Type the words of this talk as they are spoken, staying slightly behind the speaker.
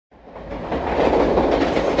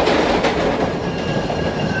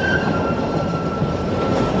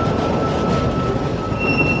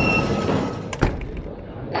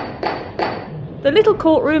The little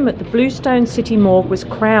courtroom at the Bluestone City Morgue was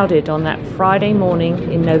crowded on that Friday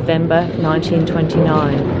morning in November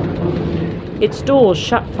 1929. Its doors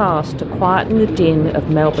shut fast to quieten the din of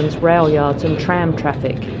Melbourne's rail yards and tram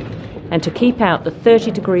traffic, and to keep out the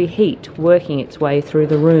 30-degree heat working its way through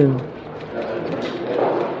the room.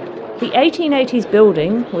 The 1880s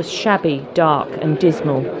building was shabby, dark and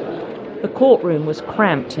dismal. The courtroom was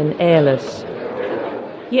cramped and airless.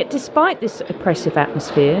 Yet despite this oppressive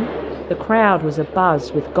atmosphere, the crowd was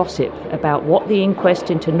abuzz with gossip about what the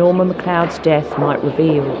inquest into Norma MacLeod's death might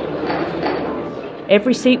reveal.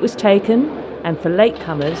 Every seat was taken, and for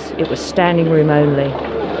latecomers it was standing room only.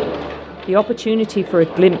 The opportunity for a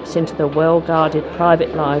glimpse into the well-guarded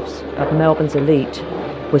private lives of Melbourne's elite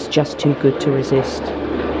was just too good to resist.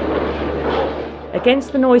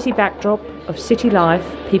 Against the noisy backdrop of city life,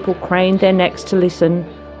 people craned their necks to listen,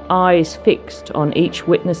 eyes fixed on each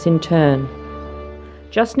witness in turn.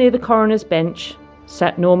 Just near the coroner's bench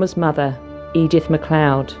sat Norma's mother, Edith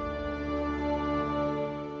MacLeod.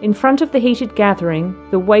 In front of the heated gathering,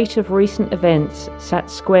 the weight of recent events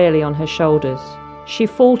sat squarely on her shoulders. She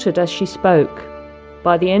faltered as she spoke.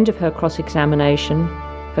 By the end of her cross-examination,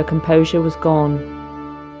 her composure was gone.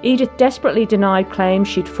 Edith desperately denied claims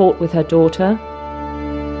she'd fought with her daughter.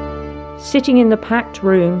 Sitting in the packed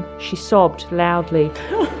room, she sobbed loudly.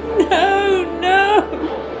 Oh, no!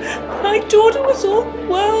 My daughter was all the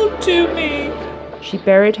world to me. She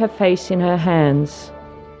buried her face in her hands,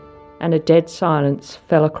 and a dead silence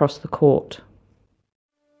fell across the court.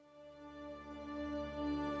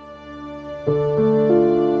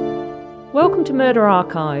 Welcome to Murder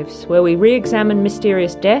Archives, where we re-examine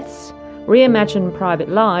mysterious deaths, reimagine private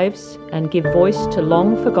lives, and give voice to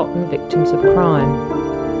long-forgotten victims of crime.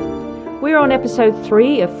 We're on episode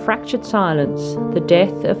 3 of Fractured Silence, the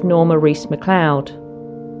death of Norma Reese MacLeod.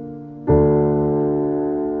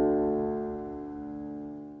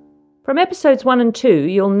 From episodes 1 and 2,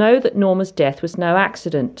 you'll know that Norma's death was no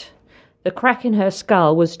accident. The crack in her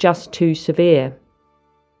skull was just too severe.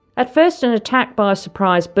 At first, an attack by a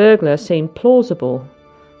surprise burglar seemed plausible,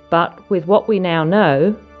 but with what we now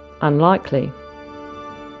know, unlikely.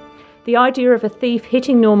 The idea of a thief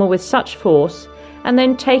hitting Norma with such force and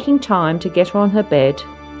then taking time to get her on her bed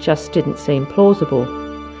just didn't seem plausible.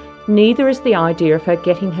 Neither is the idea of her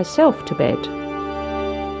getting herself to bed.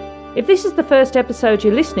 If this is the first episode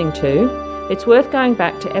you're listening to, it's worth going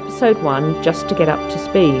back to episode 1 just to get up to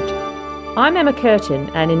speed. I'm Emma Curtin,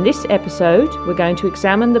 and in this episode we're going to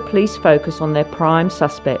examine the police focus on their prime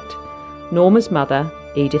suspect, Norma's mother,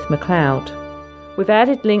 Edith MacLeod. We've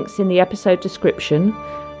added links in the episode description,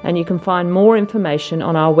 and you can find more information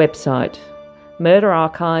on our website,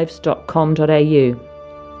 murderarchives.com.au.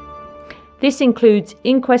 This includes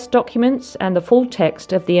inquest documents and the full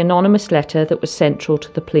text of the anonymous letter that was central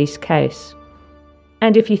to the police case.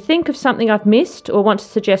 And if you think of something I've missed or want to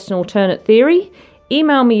suggest an alternate theory,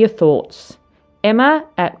 email me your thoughts.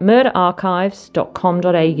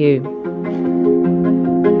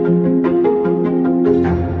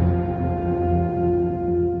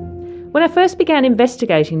 emma@murderarchives.com.au. When I first began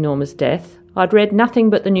investigating Norma's death, I'd read nothing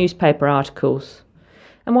but the newspaper articles.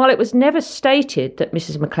 And while it was never stated that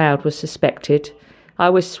Mrs. MacLeod was suspected,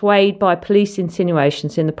 I was swayed by police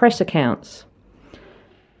insinuations in the press accounts.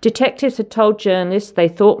 Detectives had told journalists they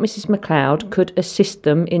thought Mrs. MacLeod could assist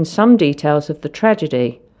them in some details of the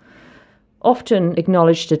tragedy. Often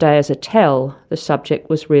acknowledged today as a tell, the subject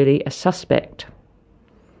was really a suspect.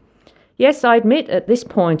 Yes, I admit at this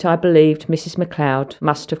point I believed Mrs. MacLeod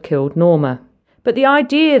must have killed Norma. But the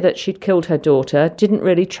idea that she'd killed her daughter didn't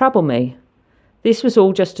really trouble me. This was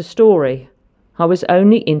all just a story. I was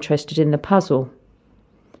only interested in the puzzle.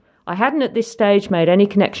 I hadn't at this stage made any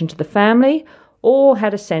connection to the family or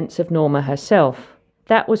had a sense of Norma herself.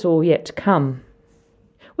 That was all yet to come.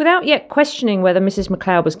 Without yet questioning whether Mrs.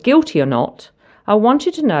 MacLeod was guilty or not, I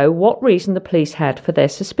wanted to know what reason the police had for their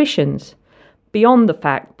suspicions, beyond the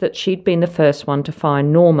fact that she'd been the first one to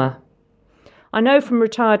find Norma. I know from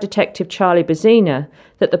retired detective Charlie Bazina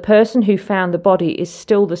that the person who found the body is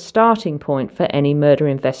still the starting point for any murder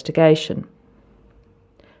investigation.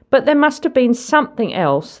 But there must have been something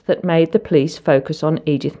else that made the police focus on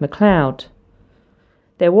Edith MacLeod.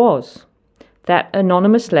 There was. That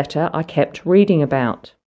anonymous letter I kept reading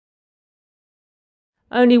about.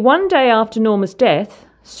 Only one day after Norma's death,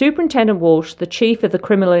 Superintendent Walsh, the chief of the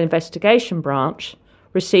Criminal Investigation Branch,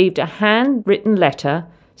 received a handwritten letter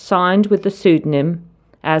signed with the pseudonym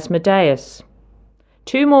Asmodeus.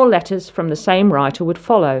 2 more letters from the same writer would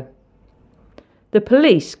follow. The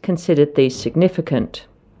police considered these significant.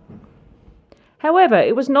 However,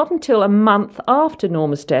 it was not until a month after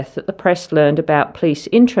Norma's death that the press learned about police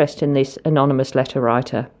interest in this anonymous letter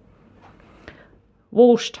writer.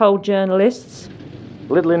 Walsh told journalists,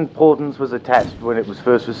 "Little importance was attached when it was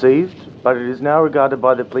first received, but it is now regarded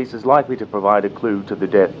by the police as likely to provide a clue to the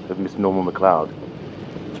death of Miss Norma MacLeod."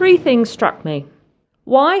 3 things struck me.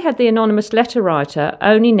 Why had the anonymous letter writer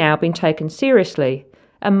only now been taken seriously,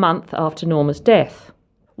 a month after Norma's death?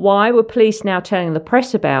 Why were police now telling the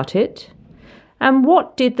press about it? And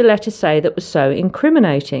what did the letter say that was so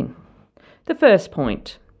incriminating? The first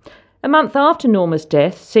point. A month after Norma's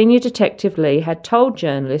death, Senior Detective Lee had told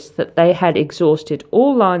journalists that they had exhausted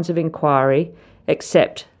all lines of inquiry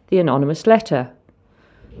except the anonymous letter.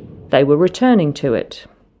 They were returning to it.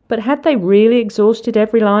 But had they really exhausted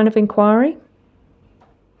every line of inquiry?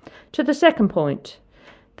 To the second point,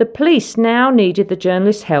 the police now needed the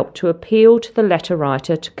journalist's help to appeal to the letter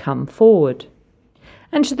writer to come forward.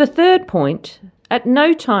 And to the third point, at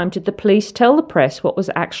no time did the police tell the press what was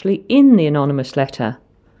actually in the anonymous letter.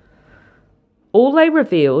 All they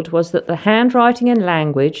revealed was that the handwriting and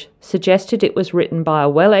language suggested it was written by a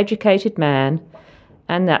well-educated man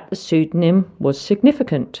and that the pseudonym was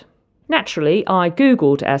significant. Naturally, I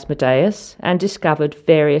googled Asmodeus and discovered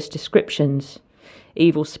various descriptions.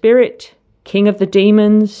 Evil spirit, king of the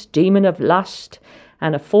demons, demon of lust,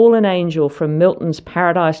 and a fallen angel from Milton's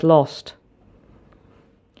Paradise Lost.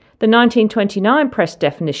 The 1929 press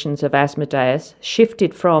definitions of Asmodeus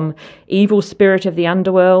shifted from evil spirit of the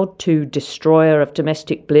underworld to destroyer of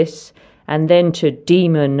domestic bliss, and then to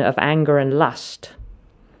demon of anger and lust.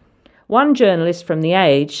 One journalist from The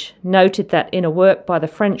Age noted that in a work by the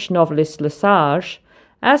French novelist Lesage,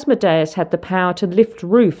 Asmodeus had the power to lift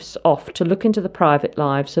roofs off to look into the private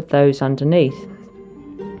lives of those underneath.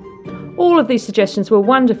 All of these suggestions were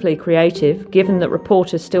wonderfully creative, given that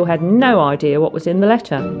reporters still had no idea what was in the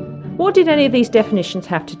letter. What did any of these definitions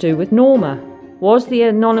have to do with Norma? Was the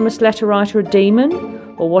anonymous letter writer a demon?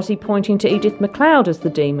 Or was he pointing to Edith MacLeod as the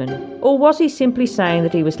demon? Or was he simply saying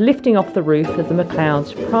that he was lifting off the roof of the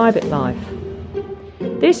MacLeod's private life?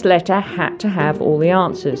 This letter had to have all the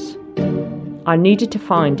answers. I needed to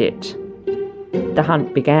find it. The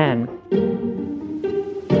hunt began.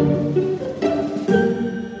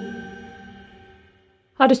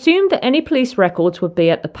 I'd assumed that any police records would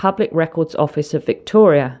be at the Public Records Office of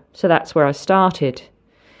Victoria, so that's where I started.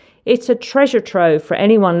 It's a treasure trove for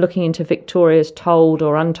anyone looking into Victoria's told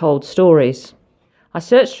or untold stories. I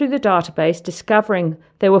searched through the database, discovering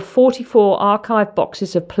there were 44 archive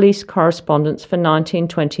boxes of police correspondence for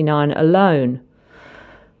 1929 alone.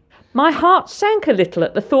 My heart sank a little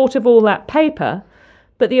at the thought of all that paper,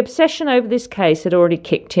 but the obsession over this case had already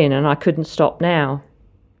kicked in and I couldn't stop now.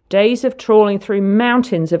 Days of trawling through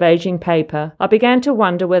mountains of ageing paper, I began to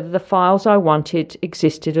wonder whether the files I wanted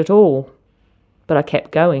existed at all. But I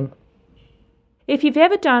kept going. If you've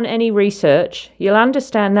ever done any research, you'll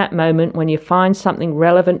understand that moment when you find something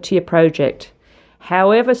relevant to your project.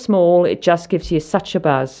 However small, it just gives you such a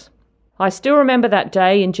buzz. I still remember that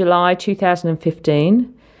day in July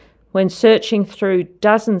 2015, when searching through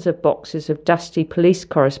dozens of boxes of dusty police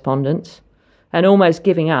correspondence and almost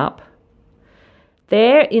giving up,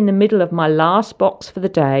 there in the middle of my last box for the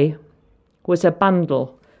day was a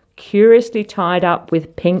bundle curiously tied up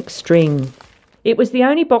with pink string. It was the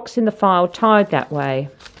only box in the file tied that way.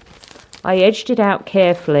 I edged it out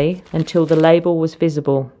carefully until the label was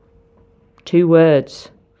visible. 2 words,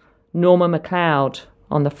 Norma MacLeod,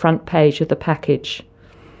 on the front page of the package.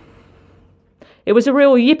 It was a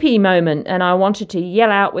real yippee moment and I wanted to yell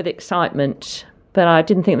out with excitement, but I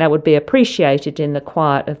didn't think that would be appreciated in the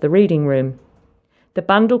quiet of the reading room. The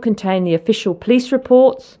bundle contained the official police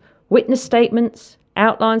reports, witness statements,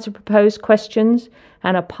 outlines of proposed questions,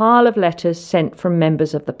 and a pile of letters sent from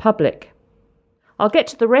members of the public. I'll get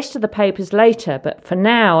to the rest of the papers later, but for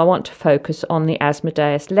now I want to focus on the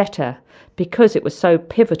Asmodeus letter, because it was so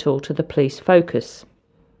pivotal to the police focus.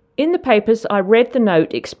 In the papers I read the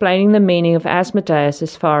note explaining the meaning of Asmodeus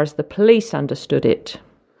as far as the police understood it.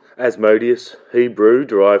 Asmodeus, Hebrew,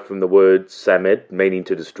 derived from the word samed, meaning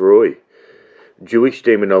to destroy. Jewish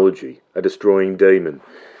demonology, a destroying demon.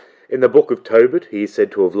 In the book of Tobit, he is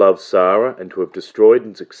said to have loved Sarah and to have destroyed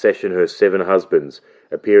in succession her 7 husbands,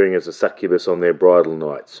 appearing as a succubus on their bridal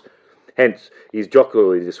nights. Hence, he is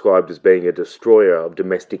jocularly described as being a destroyer of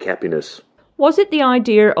domestic happiness. Was it the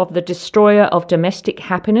idea of the destroyer of domestic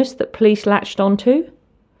happiness that police latched onto?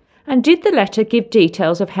 And did the letter give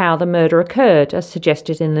details of how the murder occurred, as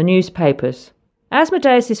suggested in the newspapers?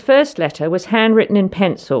 Asmodeus's first letter was handwritten in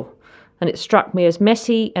pencil, and it struck me as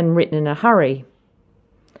messy and written in a hurry.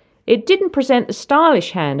 It didn't present the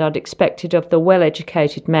stylish hand I'd expected of the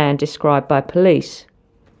well-educated man described by police.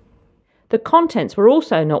 The contents were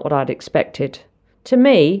also not what I'd expected. To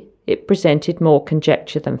me, it presented more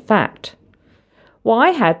conjecture than fact.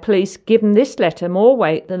 Why had police given this letter more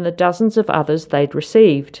weight than the dozens of others they'd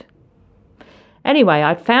received? Anyway,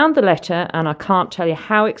 I'd found the letter, and I can't tell you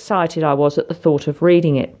how excited I was at the thought of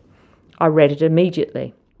reading it. I read it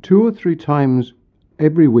immediately. 2 or 3 times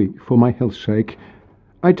every week, for my health's sake,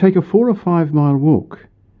 I take a 4 or 5 mile walk.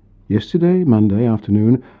 Yesterday, Monday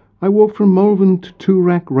afternoon, I walked from Malvern to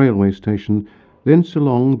Toorak railway station, thence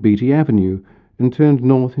along Beatty Avenue, and turned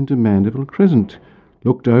north into Mandeville Crescent,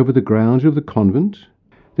 looked over the grounds of the convent,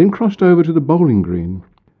 then crossed over to the bowling green.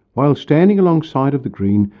 While standing alongside of the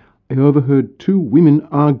green, I overheard 2 women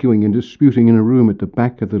arguing and disputing in a room at the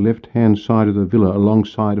back of the left-hand side of the villa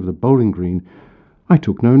alongside of the bowling green. I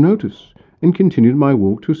took no notice and continued my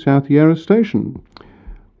walk to South Yarra Station.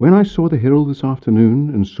 When I saw the Herald this afternoon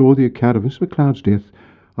and saw the account of Miss McLeod's death,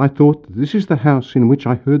 I thought that this is the house in which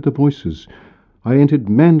I heard the voices. I entered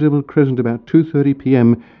Mandeville Crescent about 2:30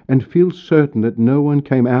 p.m. and feel certain that no one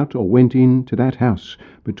came out or went in to that house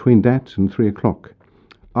between that and 3 o'clock.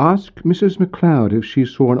 Ask Mrs. McLeod if she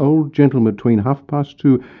saw an old gentleman between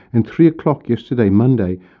 2:30 and 3 o'clock yesterday,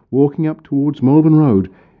 Monday, walking up towards Malvern Road,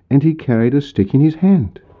 and he carried a stick in his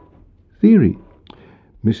hand. Theory.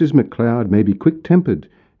 Mrs. McLeod may be quick-tempered,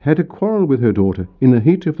 had a quarrel with her daughter, in the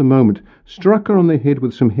heat of the moment, struck her on the head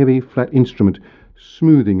with some heavy flat instrument,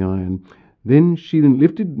 smoothing iron. Then she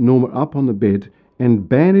lifted Norma up on the bed and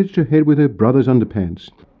bandaged her head with her brother's underpants.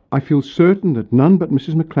 I feel certain that none but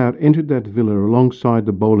Mrs. McLeod entered that villa alongside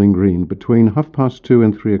the bowling green between 2:30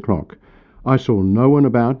 and 3 o'clock. I saw no one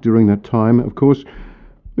about during that time. Of course,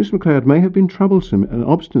 Miss McLeod may have been troublesome and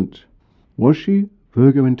obstinate. Was she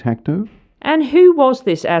Virgo intacto? And who was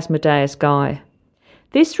this Asmodeus guy?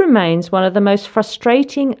 This remains one of the most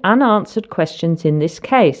frustrating unanswered questions in this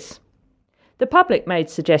case. The public made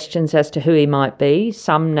suggestions as to who he might be,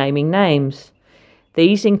 some naming names.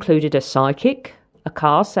 These included a psychic, a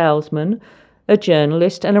car salesman, a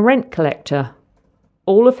journalist and a rent collector,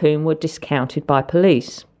 all of whom were discounted by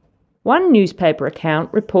police. One newspaper account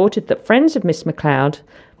reported that friends of Miss McLeod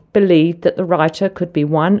believed that the writer could be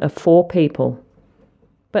one of 4 people.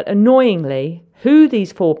 But annoyingly, who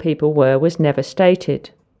these 4 people were was never stated.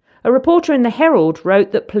 A reporter in the Herald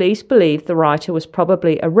wrote that police believed the writer was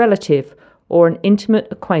probably a relative or an intimate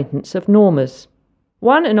acquaintance of Norma's.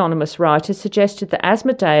 One anonymous writer suggested that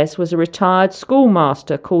Asmodeus was a retired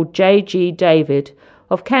schoolmaster called J.G. David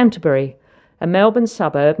of Canterbury, a Melbourne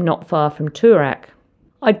suburb not far from Toorak.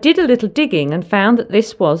 I did a little digging and found that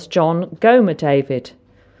this was John Gomer David,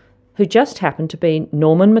 who just happened to be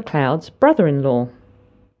Norman McLeod's brother-in-law.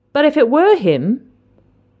 But if it were him,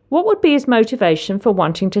 what would be his motivation for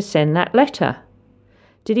wanting to send that letter?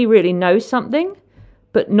 Did he really know something,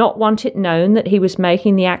 but not want it known that he was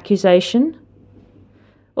making the accusation?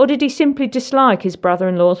 Or did he simply dislike his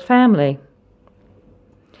brother-in-law's family?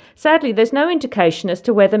 Sadly, there's no indication as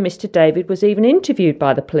to whether Mr. David was even interviewed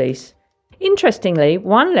by the police. Interestingly,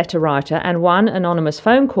 one letter writer and one anonymous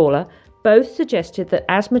phone caller both suggested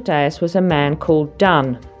that Asmodeus was a man called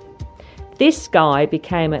Dunn. This guy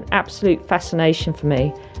became an absolute fascination for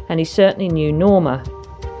me, and he certainly knew Norma.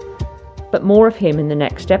 But more of him in the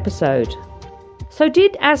next episode. So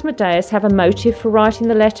did Asmodeus have a motive for writing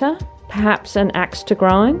the letter? Perhaps an axe to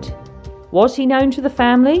grind? Was he known to the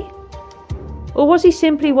family? Or was he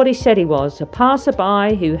simply what he said he was, a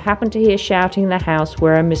passer-by who happened to hear shouting in the house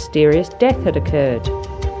where a mysterious death had occurred?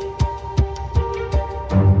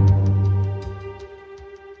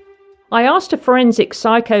 I asked a forensic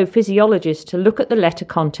psychophysiologist to look at the letter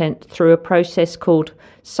content through a process called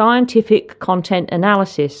Scientific Content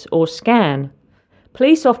Analysis, or SCAN.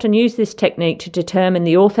 Police often use this technique to determine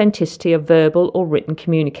the authenticity of verbal or written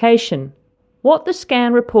communication. What the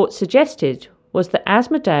SCAN report suggested was that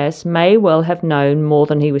Asmodeus may well have known more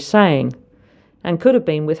than he was saying, and could have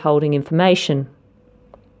been withholding information.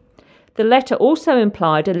 The letter also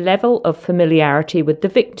implied a level of familiarity with the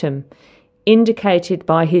victim, indicated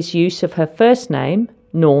by his use of her first name,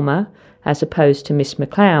 Norma, as opposed to Miss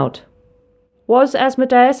McLeod. Was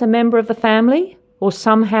Asmodeus a member of the family, or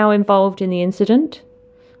somehow involved in the incident?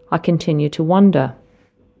 I continue to wonder.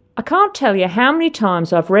 I can't tell you how many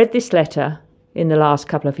times I've read this letter in the last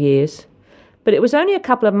couple of years, but it was only a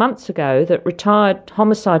couple of months ago that retired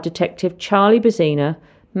homicide detective Charlie Bazina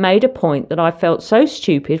made a point that I felt so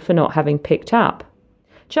stupid for not having picked up.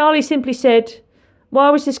 Charlie simply said, "Why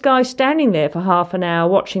was this guy standing there for half an hour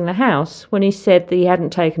watching the house when he said that he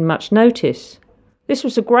hadn't taken much notice?" This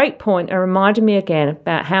was a great point and reminded me again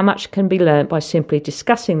about how much can be learnt by simply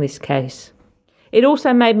discussing this case. It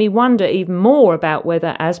also made me wonder even more about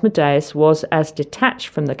whether Asmodeus was as detached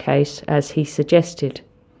from the case as he suggested.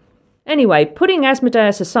 Anyway, putting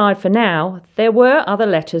Asmodeus aside for now, there were other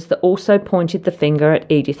letters that also pointed the finger at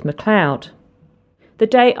Edith MacLeod. The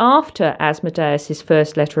day after Asmodeus's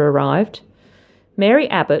first letter arrived, Mary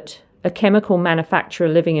Abbott, a chemical manufacturer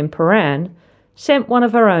living in Paran, sent one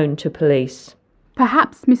of her own to police.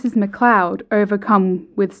 Perhaps Mrs. MacLeod, overcome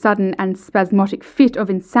with sudden and spasmodic fit of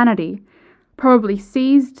insanity, probably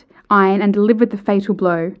seized Ian and delivered the fatal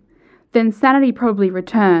blow. Then sanity probably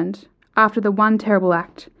returned, after the one terrible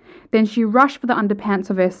act. Then she rushed for the underpants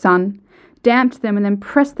of her son, damped them and then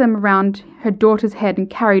pressed them around her daughter's head and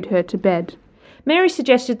carried her to bed. Mary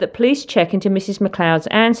suggested that police check into Mrs. MacLeod's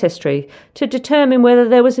ancestry to determine whether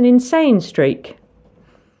there was an insane streak.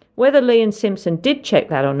 Whether Lee and Simpson did check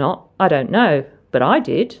that or not, I don't know, but I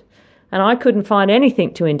did, and I couldn't find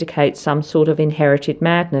anything to indicate some sort of inherited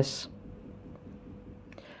madness.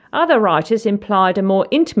 Other writers implied a more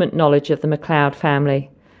intimate knowledge of the MacLeod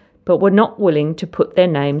family, but were not willing to put their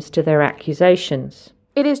names to their accusations.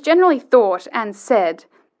 It is generally thought and said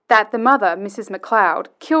that the mother, Mrs. MacLeod,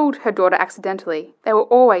 killed her daughter accidentally. They were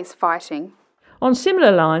always fighting. On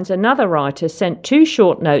similar lines, another writer sent 2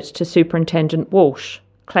 short notes to Superintendent Walsh,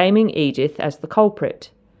 claiming Edith as the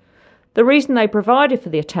culprit. The reason they provided for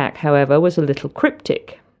the attack, however, was a little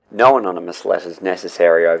cryptic. No anonymous letters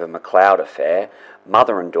necessary over MacLeod affair.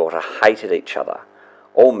 Mother and daughter hated each other.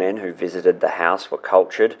 All men who visited the house were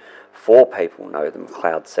cultured. 4 people know the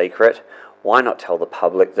MacLeod secret. Why not tell the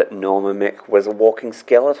public that Norma Mick was a walking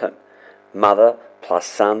skeleton? Mother plus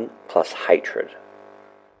son plus hatred.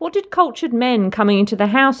 What did cultured men coming into the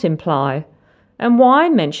house imply? And why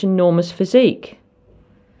mention Norma's physique?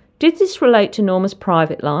 Did this relate to Norma's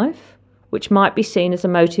private life, which might be seen as a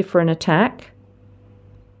motive for an attack?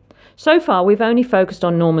 So far we've only focused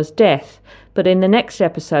on Norma's death, but in the next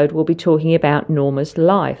episode we'll be talking about Norma's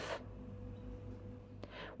life.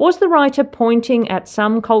 Was the writer pointing at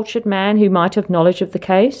some cultured man who might have knowledge of the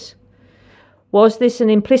case? Was this an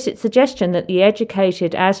implicit suggestion that the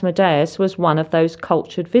educated Asmodeus was one of those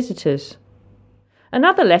cultured visitors?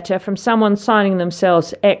 Another letter from someone signing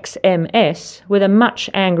themselves XMS with a much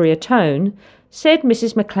angrier tone said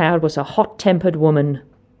Mrs. MacLeod was a hot-tempered woman.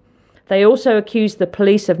 They also accused the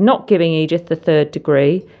police of not giving Edith the 3rd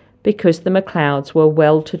degree because the MacLeods were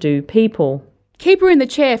well-to-do people. Keep her in the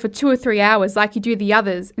chair for 2 or 3 hours like you do the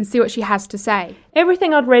others and see what she has to say.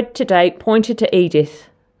 Everything I'd read to date pointed to Edith,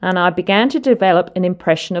 and I began to develop an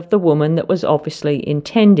impression of the woman that was obviously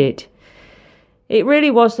intended. It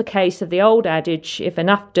really was the case of the old adage, if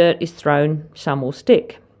enough dirt is thrown, some will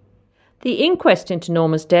stick. The inquest into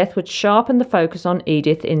Norma's death would sharpen the focus on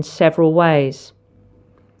Edith in several ways.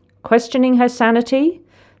 Questioning her sanity,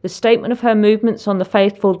 the statement of her movements on the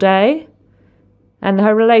fateful day, and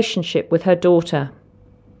her relationship with her daughter.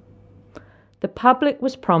 The public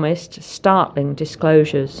was promised startling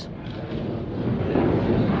disclosures.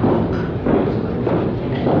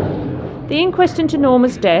 The inquest into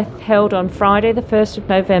Norma's death, held on Friday the 1st of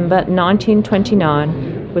November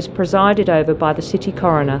 1929, was presided over by the city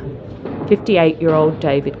coroner, 58-year-old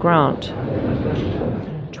David Grant.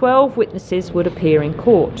 12 witnesses would appear in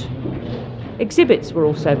court. Exhibits were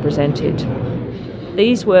also presented.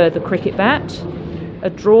 These were the cricket bat, a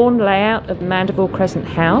drawn layout of Mandeville Crescent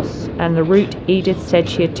House and the route Edith said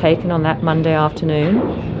she had taken on that Monday afternoon,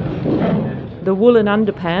 the woolen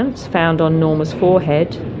underpants found on Norma's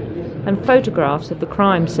forehead, and photographs of the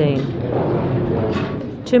crime scene.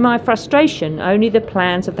 To my frustration, only the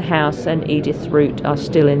plans of the house and Edith's route are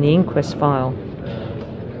still in the inquest file.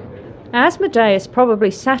 Asmodeus probably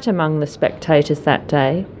sat among the spectators that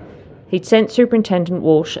day. He'd sent Superintendent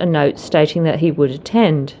Walsh a note stating that he would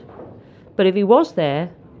attend. But if he was there,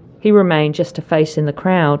 he remained just a face in the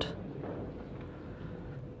crowd.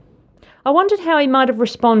 I wondered how he might have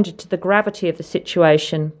responded to the gravity of the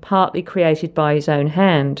situation, partly created by his own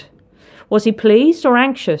hand. Was he pleased or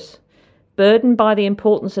anxious, burdened by the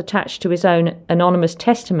importance attached to his own anonymous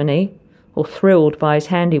testimony, or thrilled by his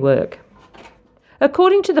handiwork?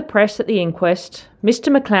 According to the press at the inquest, Mr.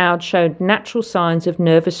 MacLeod showed natural signs of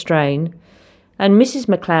nervous strain, and Mrs.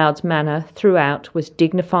 MacLeod's manner throughout was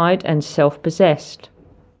dignified and self-possessed.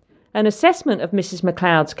 An assessment of Mrs.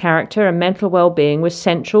 MacLeod's character and mental well-being was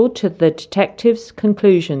central to the detectives'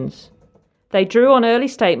 conclusions. They drew on early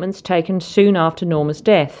statements taken soon after Norma's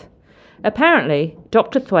death. Apparently,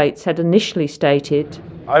 Dr. Thwaites had initially stated,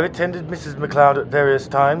 "I've attended Mrs. MacLeod at various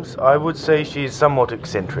times. I would say she's somewhat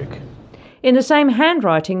eccentric." In the same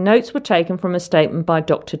handwriting, notes were taken from a statement by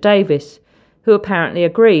Dr. Davis, who apparently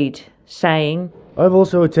agreed, saying, I've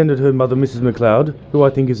also attended her mother, Mrs. MacLeod, who I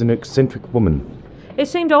think is an eccentric woman. It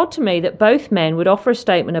seemed odd to me that both men would offer a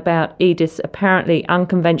statement about Edith's apparently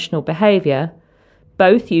unconventional behaviour,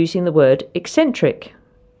 both using the word eccentric.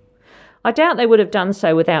 I doubt they would have done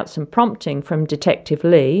so without some prompting from Detective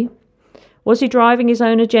Lee. Was he driving his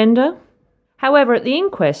own agenda? However, at the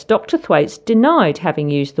inquest, Dr. Thwaites denied having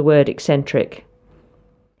used the word eccentric.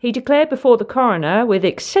 He declared before the coroner, with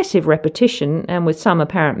excessive repetition and with some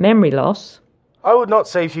apparent memory loss, I would not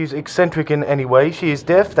say she's eccentric in any way. She is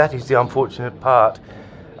deaf, that is the unfortunate part.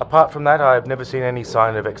 Apart from that, I have never seen any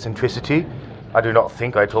sign of eccentricity. I do not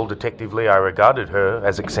think I told Detective Lee I regarded her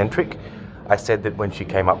as eccentric. I said that when she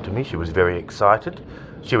came up to me, she was very excited.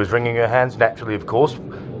 She was wringing her hands, naturally, of course,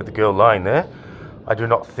 with the girl lying there. I do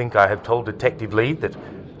not think I have told Detective Lee that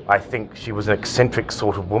I think she was an eccentric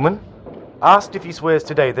sort of woman. Asked if he swears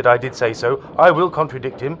today that I did say so, I will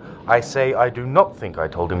contradict him. I say I do not think I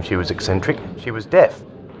told him she was eccentric. She was deaf,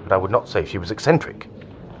 but I would not say she was eccentric.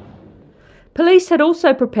 Police had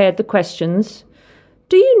also prepared the questions,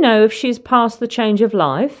 do you know if she has passed the change of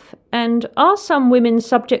life? And are some women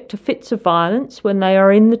subject to fits of violence when they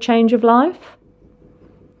are in the change of life?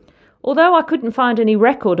 Although I couldn't find any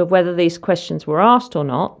record of whether these questions were asked or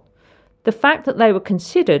not, the fact that they were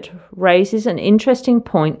considered raises an interesting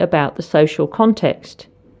point about the social context.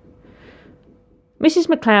 Mrs.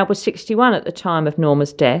 MacLeod was 61 at the time of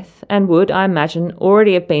Norma's death and would, I imagine,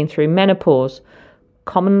 already have been through menopause,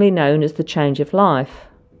 commonly known as the change of life.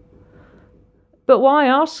 But why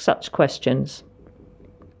ask such questions?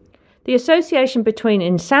 The association between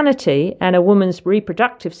insanity and a woman's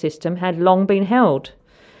reproductive system had long been held.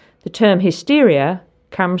 The term hysteria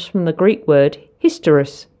comes from the Greek word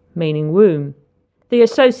hysteros, meaning womb. The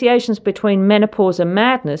associations between menopause and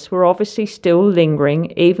madness were obviously still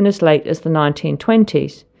lingering even as late as the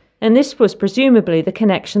 1920s, and this was presumably the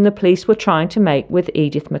connection the police were trying to make with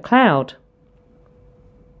Edith MacLeod.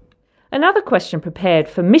 Another question prepared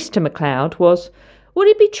for Mr. MacLeod was, would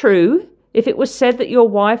it be true if it was said that your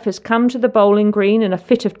wife has come to the bowling green in a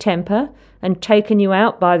fit of temper and taken you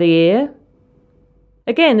out by the ear?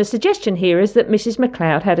 Again, the suggestion here is that Mrs.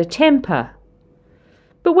 MacLeod had a temper.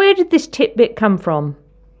 But where did this tidbit come from?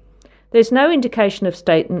 There's no indication of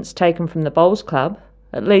statements taken from the Bowls Club,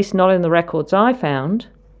 at least not in the records I found.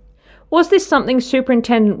 Was this something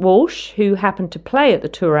Superintendent Walsh, who happened to play at the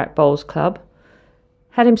Toorak Bowls Club,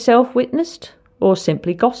 had himself witnessed, or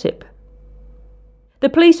simply gossip? The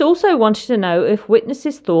police also wanted to know if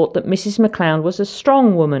witnesses thought that Mrs. MacLeod was a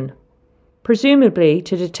strong woman, presumably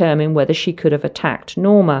to determine whether she could have attacked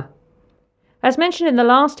Norma. As mentioned in the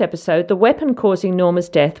last episode, the weapon causing Norma's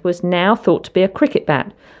death was now thought to be a cricket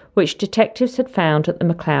bat, which detectives had found at the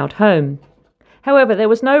MacLeod home. However, there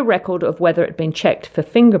was no record of whether it had been checked for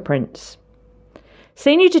fingerprints.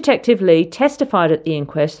 Senior Detective Lee testified at the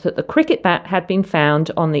inquest that the cricket bat had been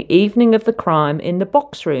found on the evening of the crime in the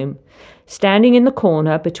box room, standing in the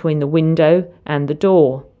corner between the window and the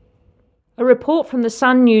door. A report from the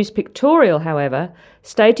Sun News Pictorial, however,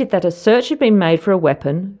 stated that a search had been made for a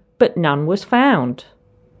weapon, but none was found.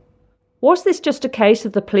 Was this just a case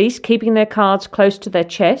of the police keeping their cards close to their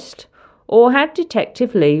chest, or had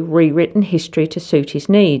Detective Lee rewritten history to suit his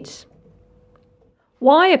needs?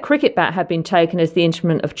 Why a cricket bat had been taken as the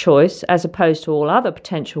instrument of choice as opposed to all other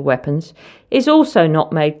potential weapons is also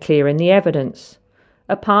not made clear in the evidence,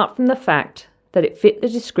 apart from the fact that it fit the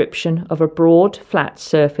description of a broad, flat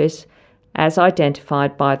surface as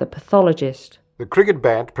identified by the pathologist. The cricket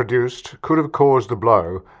bat produced could have caused the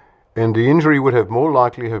blow, and the injury would have more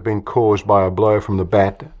likely have been caused by a blow from the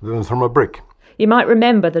bat than from a brick. You might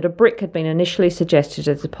remember that a brick had been initially suggested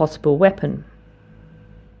as a possible weapon.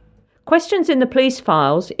 Questions in the police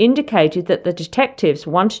files indicated that the detectives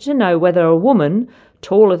wanted to know whether a woman,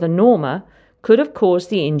 taller than Norma, could have caused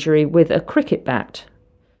the injury with a cricket bat.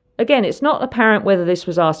 Again, it's not apparent whether this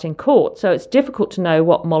was asked in court, so it's difficult to know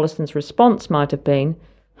what Mollison's response might have been.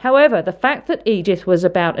 However, the fact that Edith was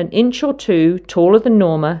about an inch or two taller than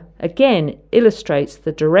Norma again illustrates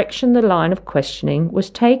the direction the line of questioning was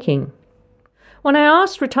taking. When I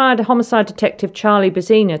asked retired homicide detective Charlie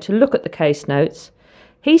Bazzina to look at the case notes,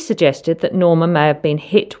 he suggested that Norma may have been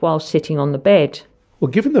hit while sitting on the bed.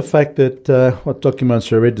 Well, given the fact that what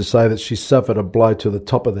documents I read to say that she suffered a blow to the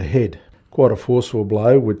top of the head, quite a forceful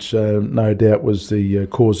blow, which no doubt was the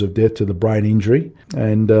cause of death to the brain injury.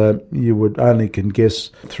 And you would only can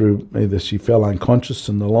guess through either she fell unconscious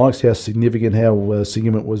and the likes, how significant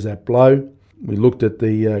was that blow. We looked at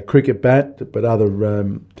the cricket bat, but other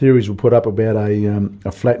theories were put up about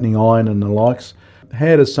a flattening iron and the likes.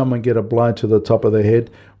 How does someone get a blow to the top of their head?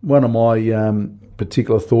 One of my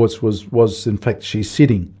particular thoughts was in fact she's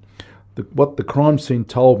sitting. What the crime scene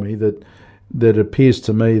told me that it appears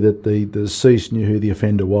to me that the deceased knew who the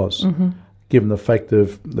offender was, given the fact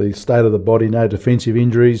of the state of the body, no defensive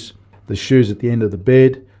injuries, the shoes at the end of the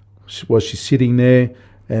bed. Was she sitting there?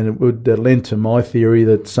 And it would lend to my theory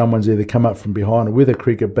that someone's either come up from behind her with a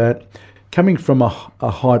cricket bat, coming from a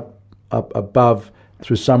height up above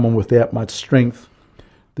through someone without much strength.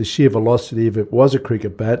 The sheer velocity, if it was a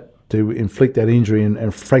cricket bat, to inflict that injury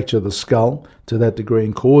and fracture the skull to that degree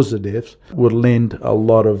and cause the death would lend a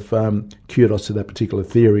lot of kudos to that particular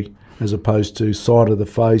theory, as opposed to side of the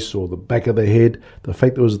face or the back of the head. The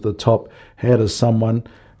fact that it was at the top, how does someone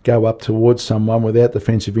go up towards someone without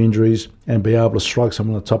defensive injuries and be able to strike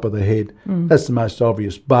someone on the top of the head? That's the most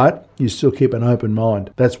obvious, but you still keep an open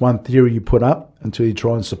mind. That's one theory you put up until you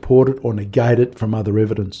try and support it or negate it from other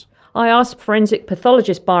evidence. I asked forensic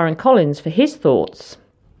pathologist Byron Collins for his thoughts.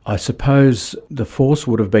 I suppose the force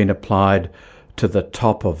would have been applied to the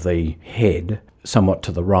top of the head, somewhat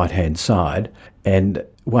to the right-hand side, and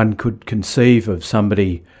one could conceive of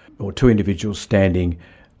somebody or two individuals standing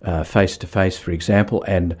face-to-face, for example,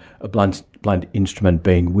 and a blunt instrument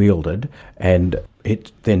being wielded and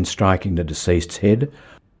it then striking the deceased's head.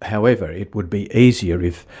 However, it would be easier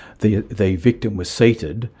if the victim was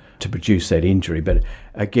seated to produce that injury. But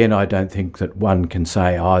again, I don't think that one can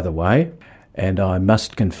say either way. And I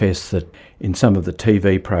must confess that in some of the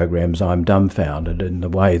TV programs I'm dumbfounded in the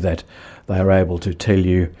way that they are able to tell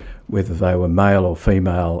you whether they were male or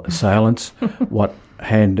female assailants, what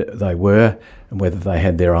hand they were, and whether they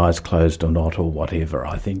had their eyes closed or not, or whatever,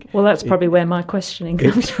 I think. Well, that's probably where my questioning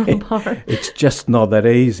comes from, Byron. It's just not that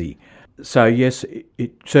easy. So yes,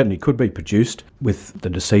 it certainly could be produced with the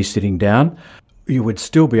deceased sitting down. You would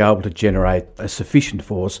still be able to generate a sufficient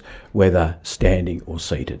force, whether standing or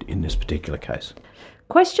seated in this particular case.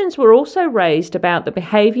 Questions were also raised about the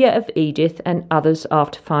behaviour of Edith and others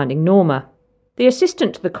after finding Norma. The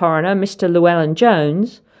assistant to the coroner, Mr. Llewellyn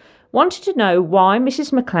Jones, wanted to know why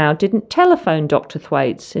Mrs. McLeod didn't telephone Dr.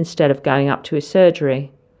 Thwaites instead of going up to his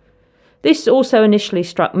surgery. This also initially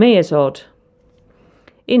struck me as odd.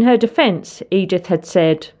 In her defence, Edith had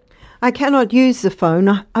said, "I cannot use the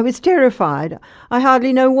phone. I was terrified. I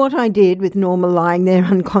hardly know what I did with Norma lying there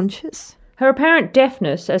unconscious." Her apparent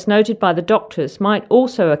deafness, as noted by the doctors, might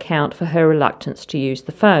also account for her reluctance to use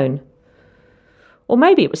the phone. Or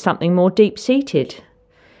maybe it was something more deep-seated.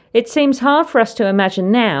 It seems hard for us to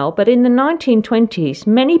imagine now, but in the 1920s,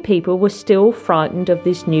 many people were still frightened of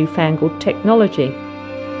this newfangled technology.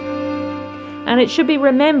 And it should be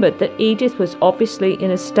remembered that Edith was obviously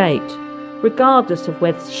in a state, regardless of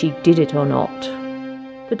whether she did it or not.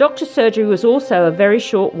 The doctor's surgery was also a very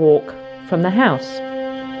short walk from the house.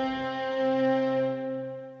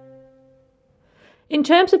 In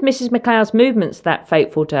terms of Mrs. McLeod's movements that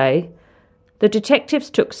fateful day, the detectives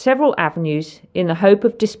took several avenues in the hope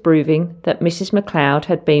of disproving that Mrs. McLeod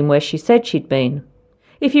had been where she said she'd been.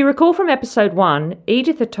 If you recall from episode 1,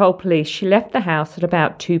 Edith had told police she left the house at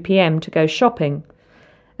about 2 p.m. to go shopping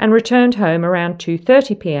and returned home around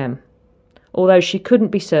 2:30 p.m, although she couldn't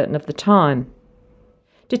be certain of the time.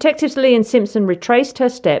 Detectives Lee and Simpson retraced her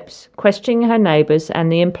steps, questioning her neighbours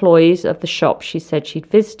and the employees of the shop she said she'd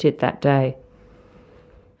visited that day.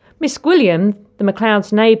 Miss Gwilliam, the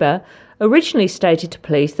McLeod's neighbour, originally stated to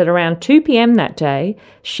police that around 2 p.m. that day,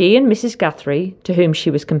 she and Mrs. Guthrie, to whom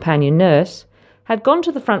she was companion nurse, had gone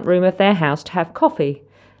to the front room of their house to have coffee,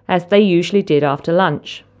 as they usually did after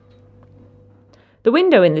lunch. The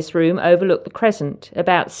window in this room overlooked the crescent,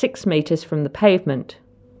 about 6 metres from the pavement.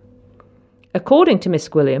 According to Miss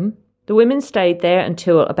Gwilliam, the women stayed there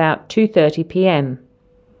until about 2:30 p.m.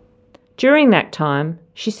 During that time,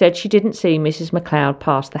 she said she didn't see Mrs. McLeod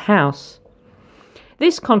pass the house.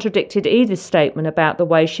 This contradicted Edith's statement about the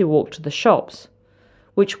way she walked to the shops,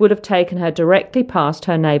 which would have taken her directly past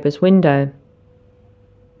her neighbour's window.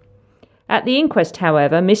 At the inquest,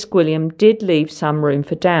 however, Miss Gwilliam did leave some room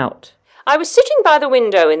for doubt. "I was sitting by the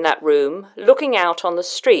window in that room, looking out on the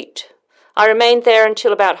street. I remained there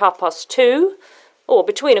until about 2:30, or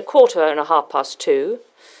between 1:15 and 2:30.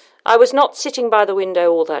 I was not sitting by the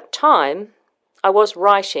window all that time. I was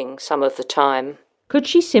writing some of the time." Could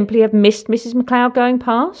she simply have missed Mrs. McLeod going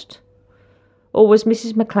past? Or was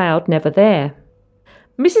Mrs. McLeod never there?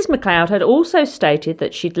 Mrs. McLeod had also stated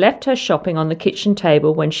that she'd left her shopping on the kitchen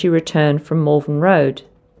table when she returned from Malvern Road.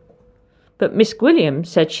 But Miss Gwilliam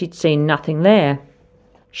said she'd seen nothing there.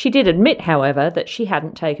 She did admit, however, that she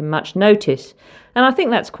hadn't taken much notice, and I think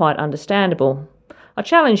that's quite understandable. I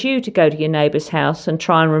challenge you to go to your neighbour's house and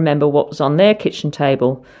try and remember what was on their kitchen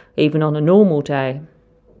table, even on a normal day.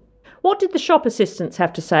 What did the shop assistants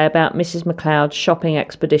have to say about Mrs. McLeod's shopping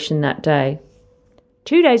expedition that day?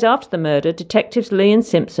 2 days after the murder, detectives Lee and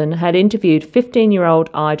Simpson had interviewed 15-year-old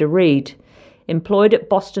Ida Reid, employed at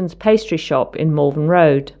Boston's pastry shop in Malvern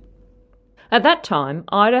Road. At that time,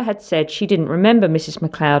 Ida had said she didn't remember Mrs.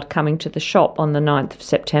 McLeod coming to the shop on the 9th of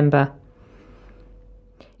September.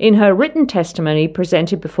 In her written testimony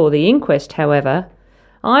presented before the inquest, however,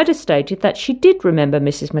 Ida stated that she did remember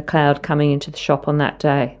Mrs. McLeod coming into the shop on that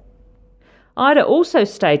day. Ida also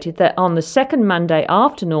stated that on the second Monday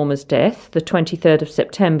after Norma's death, the 23rd of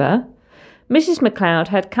September, Mrs. McLeod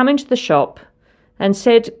had come into the shop and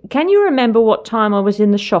said, "Can you remember what time I was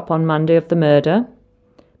in the shop on Monday of the murder?"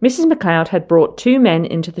 Mrs. McLeod had brought 2 men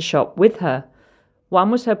into the shop with her.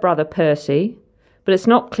 One was her brother Percy, but it's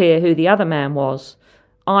not clear who the other man was.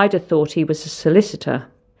 Ida thought he was a solicitor.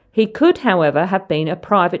 He could, however, have been a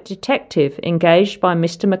private detective engaged by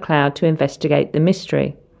Mr. McLeod to investigate the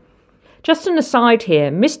mystery. Just an aside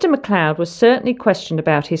here, Mr. McLeod was certainly questioned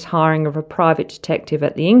about his hiring of a private detective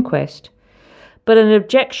at the inquest, but an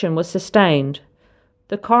objection was sustained,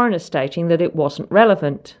 the coroner stating that it wasn't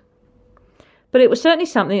relevant. But it was certainly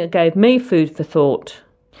something that gave me food for thought.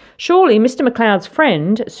 Surely Mr. McLeod's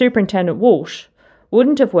friend, Superintendent Walsh,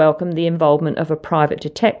 wouldn't have welcomed the involvement of a private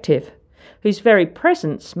detective, whose very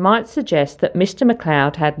presence might suggest that Mr.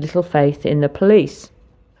 McLeod had little faith in the police.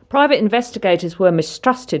 Private investigators were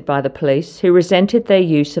mistrusted by the police, who resented their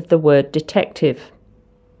use of the word detective.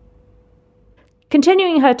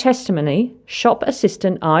 Continuing her testimony, shop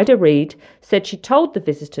assistant Ida Reid said she told the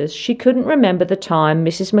visitors she couldn't remember the time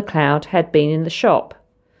Mrs. McLeod had been in the shop.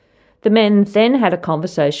 The men then had a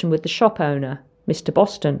conversation with the shop owner, Mr.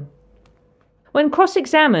 Boston. When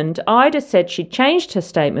cross-examined, Ida said she changed her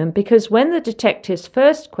statement because when the detectives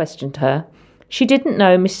first questioned her, she didn't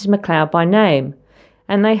know Mrs. McLeod by name,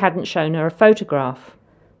 and they hadn't shown her a photograph.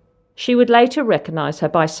 She would later recognise her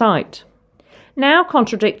by sight. Now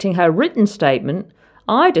contradicting her written statement,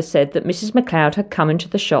 Ida said that Mrs. McLeod had come into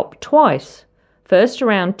the shop twice, first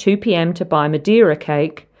around 2 p.m. to buy Madeira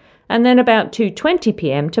cake, and then about 2:20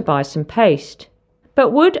 p.m. to buy some paste.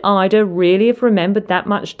 But would Ida really have remembered that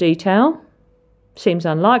much detail? Seems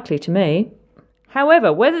unlikely to me.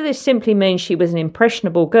 However, whether this simply means she was an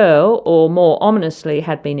impressionable girl or more ominously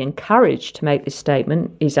had been encouraged to make this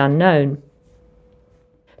statement is unknown.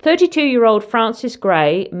 32-year-old Francis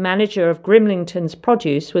Gray, manager of Grimlington's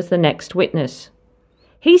Produce, was the next witness.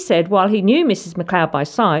 He said while he knew Mrs. McLeod by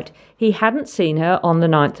sight, he hadn't seen her on the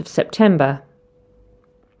 9th of September.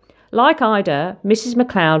 Like Ida, Mrs.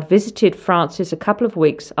 McLeod visited Francis a couple of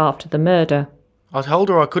weeks after the murder. I told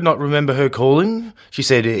her I could not remember her calling. She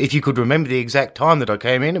said if you could remember the exact time that I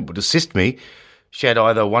came in, it would assist me. She had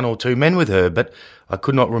either 1 or 2 men with her, but I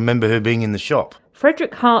could not remember her being in the shop.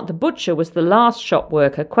 Frederick Hart, the butcher, was the last shop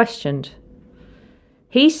worker questioned.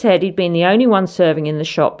 He said he'd been the only one serving in the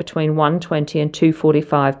shop between 1:20 and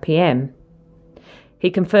 2:45 p.m.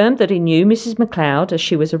 He confirmed that he knew Mrs. McLeod as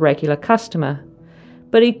she was a regular customer,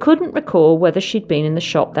 but he couldn't recall whether she'd been in the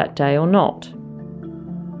shop that day or not.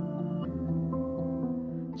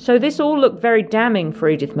 So this all looked very damning for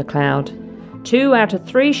Edith McLeod. 2 out of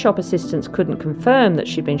 3 shop assistants couldn't confirm that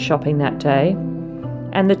she'd been shopping that day,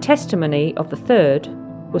 and the testimony of the third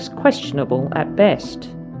was questionable at best.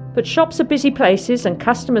 But shops are busy places and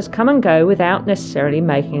customers come and go without necessarily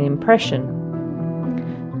making an impression.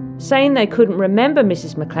 Saying they couldn't remember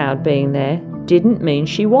Mrs. McLeod being there didn't mean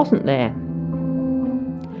she wasn't there.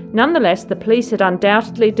 Nonetheless, the police had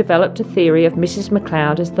undoubtedly developed a theory of Mrs.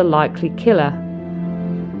 McLeod as the likely killer.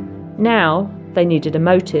 Now they needed a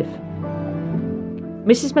motive.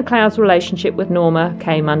 Mrs. McLeod's relationship with Norma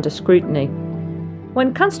came under scrutiny.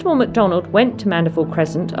 When Constable MacDonald went to Mandeville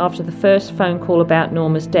Crescent after the first phone call about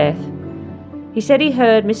Norma's death, he said he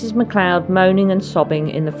heard Mrs. McLeod moaning and sobbing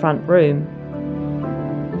in the front room.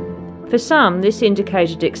 For some, this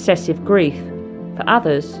indicated excessive grief. For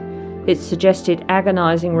others, it suggested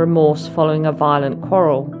agonising remorse following a violent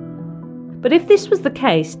quarrel. But if this was the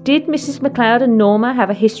case, did Mrs. McLeod and Norma have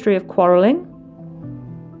a history of quarrelling?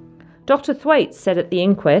 Dr. Thwaites said at the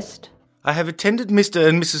inquest, I have attended Mr.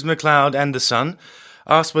 and Mrs. McLeod and the son.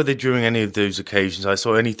 Asked whether during any of those occasions I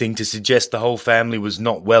saw anything to suggest the whole family was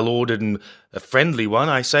not well ordered and a friendly one.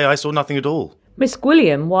 I say I saw nothing at all. Miss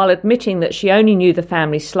Gwilliam, while admitting that she only knew the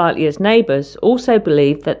family slightly as neighbours, also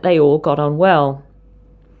believed that they all got on well.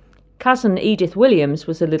 Cousin Edith Williams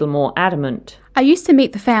was a little more adamant. I used to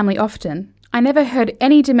meet the family often. I never heard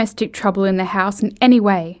any domestic trouble in the house in any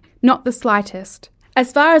way, not the slightest.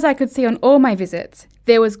 As far as I could see on all my visits,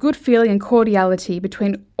 there was good feeling and cordiality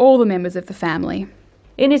between all the members of the family.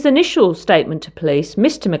 In his initial statement to police,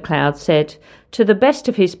 Mr. McLeod said, to the best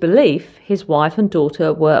of his belief, his wife and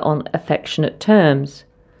daughter were on affectionate terms.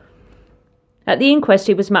 At the inquest,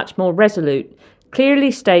 he was much more resolute,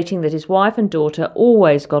 clearly stating that his wife and daughter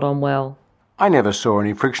always got on well. I never saw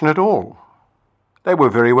any friction at all. They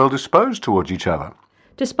were very well disposed towards each other.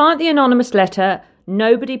 Despite the anonymous letter,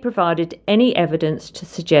 nobody provided any evidence to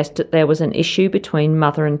suggest that there was an issue between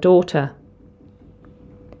mother and daughter.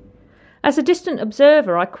 As a distant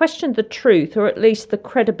observer, I questioned the truth, or at least the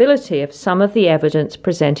credibility, of some of the evidence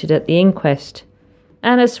presented at the inquest.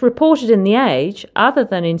 And as reported in The Age, other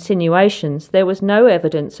than insinuations, there was no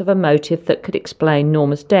evidence of a motive that could explain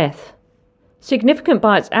Norma's death. Significant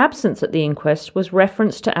by its absence at the inquest was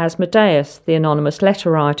reference to Asmodeus, the anonymous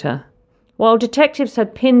letter writer. While detectives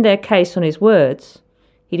had pinned their case on his words,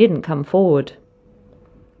 he didn't come forward.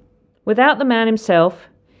 Without the man himself,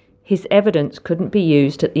 his evidence couldn't be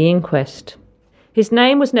used at the inquest. His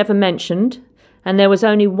name was never mentioned, and there was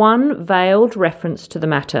only one veiled reference to the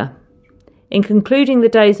matter. In concluding the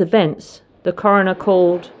day's events, the coroner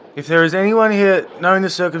called, "If there is anyone here knowing the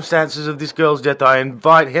circumstances of this girl's death, I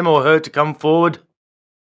invite him or her to come forward."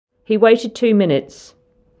 He waited 2 minutes,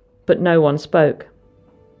 but no one spoke.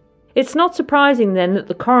 It's not surprising then that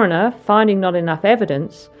the coroner, finding not enough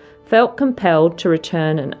evidence, felt compelled to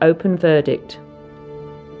return an open verdict.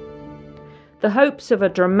 The hopes of a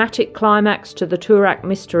dramatic climax to the Toorak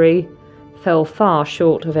mystery fell far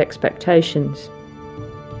short of expectations.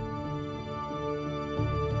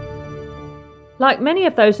 Like many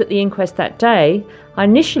of those at the inquest that day, I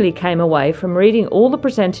initially came away from reading all the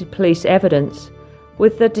presented police evidence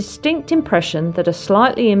with the distinct impression that a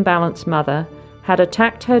slightly imbalanced mother had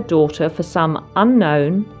attacked her daughter for some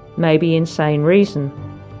unknown, maybe insane reason.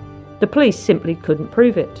 The police simply couldn't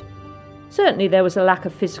prove it. Certainly there was a lack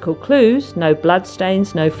of physical clues, no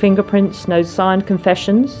bloodstains, no fingerprints, no signed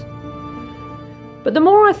confessions. But the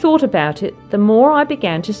more I thought about it, the more I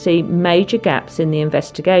began to see major gaps in the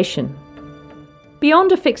investigation.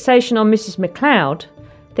 Beyond a fixation on Mrs. McLeod,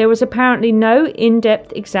 there was apparently no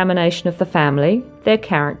in-depth examination of the family, their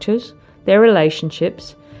characters, their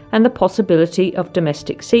relationships, and the possibility of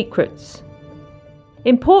domestic secrets.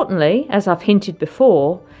 Importantly, as I've hinted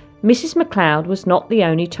before, Mrs. McLeod was not the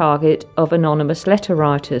only target of anonymous letter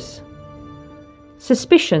writers.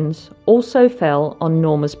 Suspicions also fell on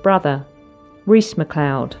Norma's brother, Rhys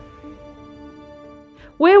McLeod.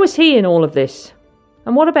 Where was he in all of this?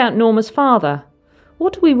 And what about Norma's father?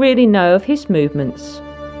 What do we really know of his movements?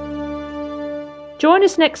 Join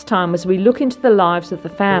us next time as we look into the lives of the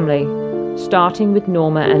family, starting with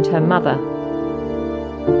Norma and her mother.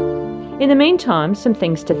 In the meantime, some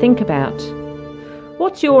things to think about.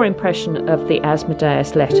 What's your impression of the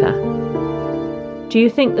Asmodeus letter? Do you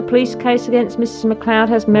think the police case against Mrs. McLeod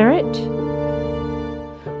has merit?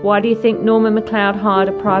 Why do you think Norma McLeod hired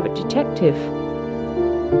a private detective?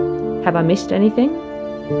 Have I missed anything?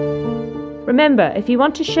 Remember, if you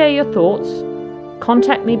want to share your thoughts,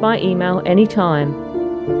 contact me by email anytime.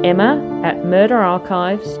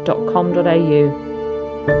 emma@murderarchives.com.au.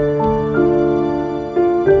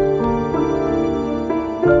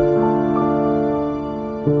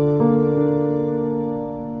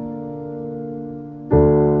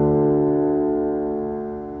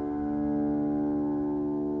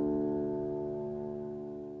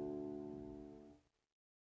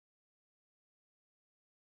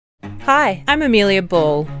 Hi, I'm Amelia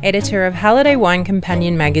Ball, editor of Halliday Wine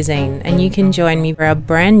Companion magazine, and you can join me for our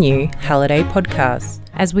brand new Halliday podcast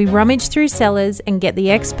as we rummage through cellars and get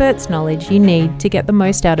the experts' knowledge you need to get the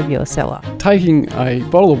most out of your cellar. Taking a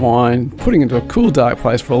bottle of wine, putting it into a cool, dark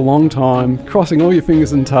place for a long time, crossing all your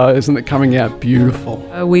fingers and toes, and it coming out beautiful.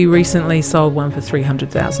 We recently sold one for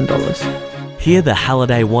 $300,000. Hear the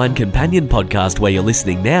Halliday Wine Companion podcast where you're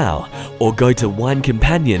listening now, or go to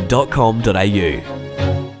winecompanion.com.au.